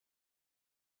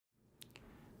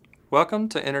Welcome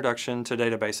to Introduction to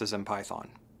Databases in Python.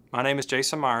 My name is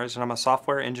Jason Myers and I'm a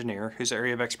software engineer whose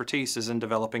area of expertise is in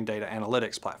developing data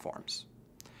analytics platforms.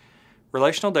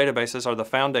 Relational databases are the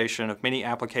foundation of many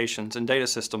applications and data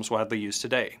systems widely used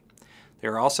today. They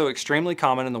are also extremely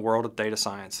common in the world of data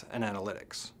science and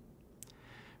analytics.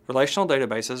 Relational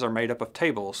databases are made up of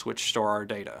tables which store our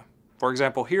data. For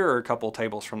example, here are a couple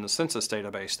tables from the Census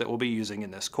database that we'll be using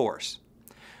in this course.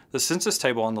 The Census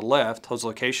table on the left holds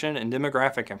location and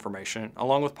demographic information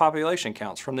along with population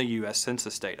counts from the U.S.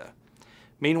 Census data.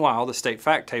 Meanwhile, the state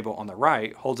fact table on the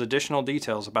right holds additional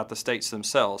details about the states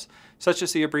themselves, such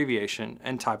as the abbreviation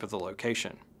and type of the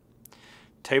location.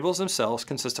 Tables themselves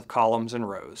consist of columns and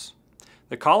rows.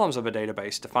 The columns of a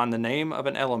database define the name of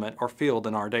an element or field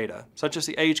in our data, such as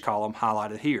the age column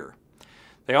highlighted here.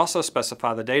 They also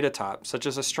specify the data type, such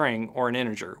as a string or an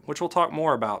integer, which we'll talk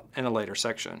more about in a later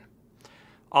section.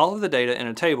 All of the data in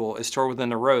a table is stored within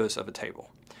the rows of a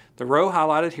table. The row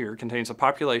highlighted here contains the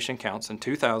population counts in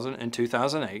 2000 and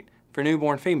 2008 for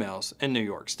newborn females in New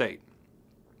York State.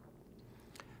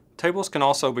 Tables can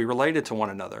also be related to one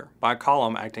another by a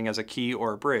column acting as a key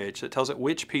or a bridge that tells it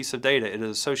which piece of data it is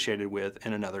associated with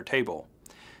in another table.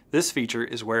 This feature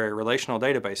is where relational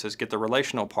databases get the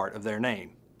relational part of their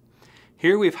name.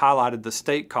 Here we've highlighted the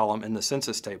state column in the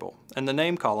Census table and the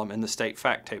name column in the state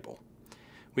fact table.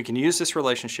 We can use this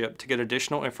relationship to get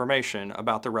additional information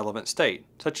about the relevant state,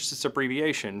 such as its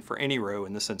abbreviation for any row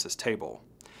in the Census table.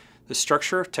 The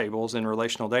structure of tables in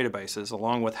relational databases,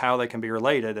 along with how they can be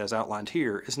related as outlined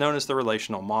here, is known as the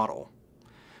relational model.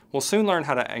 We'll soon learn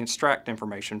how to extract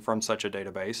information from such a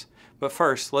database, but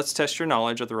first let's test your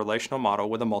knowledge of the relational model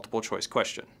with a multiple choice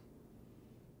question.